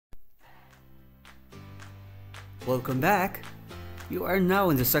Welcome back! You are now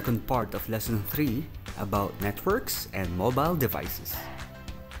in the second part of Lesson 3 about networks and mobile devices.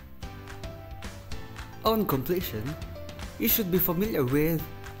 On completion, you should be familiar with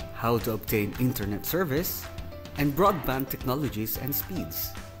how to obtain internet service and broadband technologies and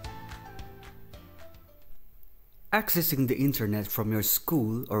speeds. Accessing the internet from your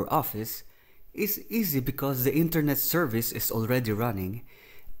school or office is easy because the internet service is already running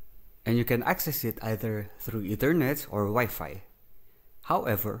and you can access it either through Ethernet or Wi-Fi.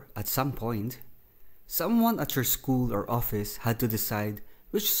 However, at some point, someone at your school or office had to decide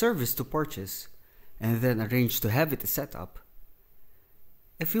which service to purchase and then arrange to have it set up.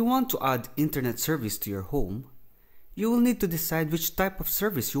 If you want to add internet service to your home, you will need to decide which type of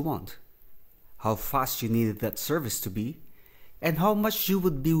service you want, how fast you need that service to be, and how much you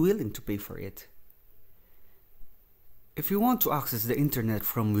would be willing to pay for it. If you want to access the internet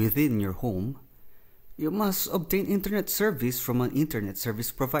from within your home, you must obtain internet service from an internet service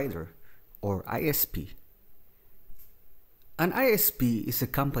provider, or ISP. An ISP is a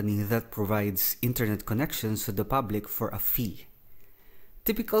company that provides internet connections to the public for a fee.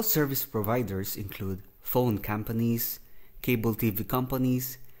 Typical service providers include phone companies, cable TV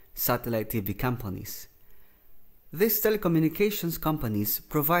companies, satellite TV companies. These telecommunications companies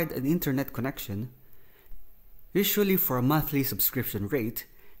provide an internet connection, usually for a monthly subscription rate,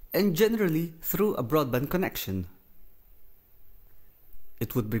 and generally through a broadband connection.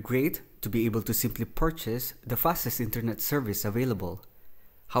 It would be great to be able to simply purchase the fastest internet service available.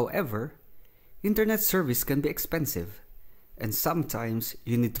 However, internet service can be expensive, and sometimes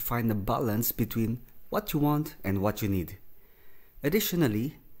you need to find a balance between what you want and what you need.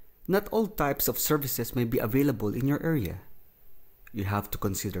 Additionally, not all types of services may be available in your area. You have to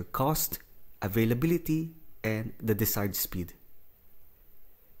consider cost, availability, and the desired speed.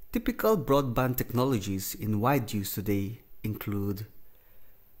 Typical broadband technologies in wide use today include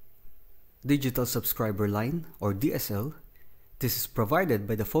digital subscriber line, or DSL. This is provided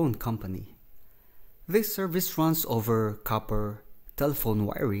by the phone company. This service runs over copper telephone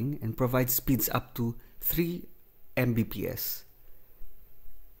wiring and provides speeds up to 3 Mbps.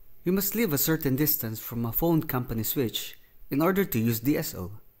 You must live a certain distance from a phone company switch in order to use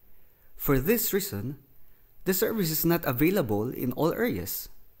DSL. For this reason, the service is not available in all areas.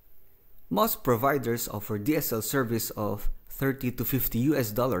 Most providers offer DSL service of $30 to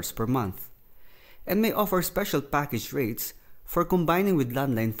 $50 per month and may offer special package rates for combining with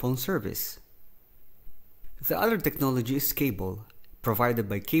landline phone service. The other technology is cable, provided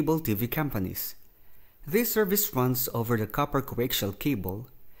by cable TV companies. This service runs over the copper coaxial cable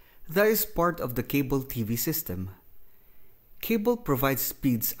that is part of the cable TV system. Cable provides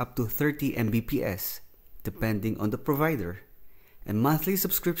speeds up to 30 Mbps, depending on the provider, and monthly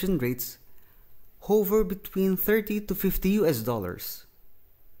subscription rates hover between $30 to $50.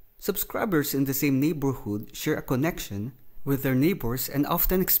 Subscribers in the same neighborhood share a connection with their neighbors and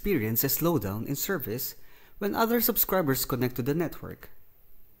often experience a slowdown in service when other subscribers connect to the network.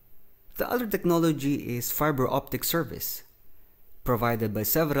 The other technology is fiber optic service, provided by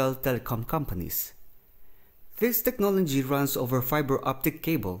several telecom companies. This technology runs over fiber optic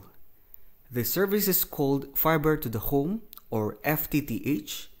cable. The service is called Fiber to the Home, or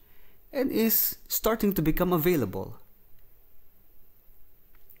FTTH, and is starting to become available.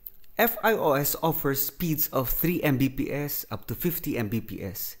 FiOS offers speeds of 3 Mbps up to 50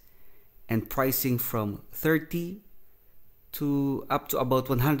 Mbps and pricing from $30 to up to about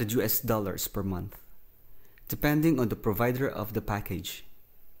 $100 per month, depending on the provider of the package.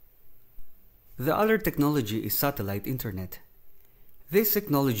 The other technology is satellite internet. This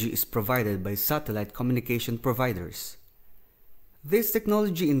technology is provided by satellite communication providers. This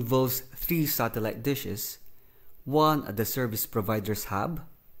technology involves 3 satellite dishes, one at the service provider's hub,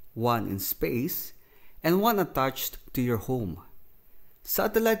 one in space, and one attached to your home.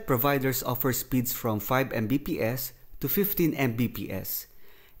 Satellite providers offer speeds from 5 Mbps to 15 Mbps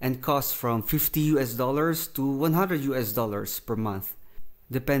and cost from $50 to $100 per month,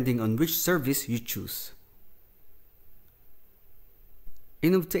 depending on which service you choose.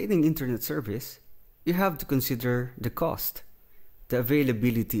 In obtaining internet service, you have to consider the cost, the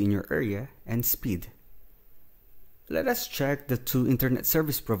availability in your area, and speed. Let us check the 2 internet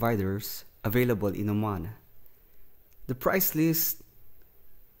service providers available in Oman. The price list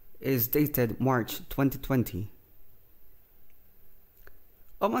is dated March 2020.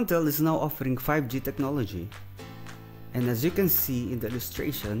 Omantel is now offering 5G technology, and as you can see in the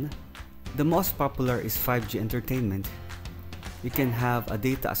illustration, the most popular is 5G entertainment. You can have a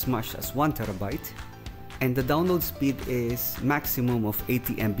data as much as 1 terabyte, and the download speed is maximum of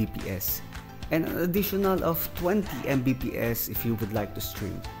 80 Mbps, and an additional of 20 Mbps if you would like to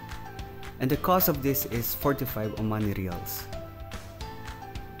stream. And the cost of this is 45 Omani Riyals.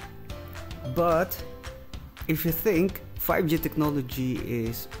 But if you think 5G technology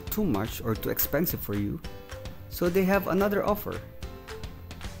is too much or too expensive for you, so they have another offer.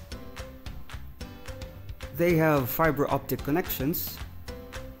 They have fiber optic connections.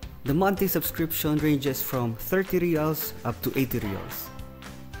 The monthly subscription ranges from 30 Riyals up to 80 Riyals.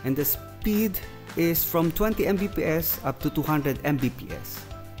 And the speed is from 20 Mbps up to 200 Mbps.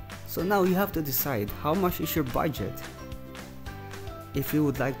 So now you have to decide how much is your budget if you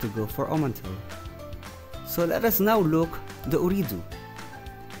would like to go for Omantel. So let us now look the Ooredoo.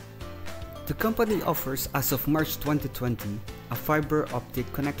 The company offers, as of March 2020, a fiber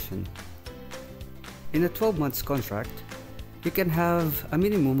optic connection. In a 12 months contract, you can have a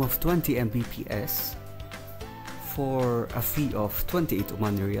minimum of 20 Mbps for a fee of 28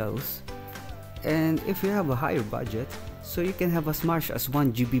 Omani Riyals. And if you have a higher budget, so you can have as much as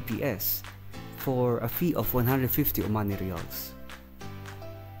 1 Gbps for a fee of 150 Omani Riyals.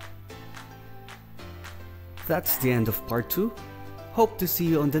 That's the end of part 2. Hope to see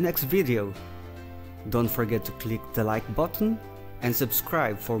you on the next video. Don't forget to click the like button and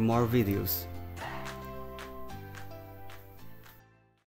subscribe for more videos.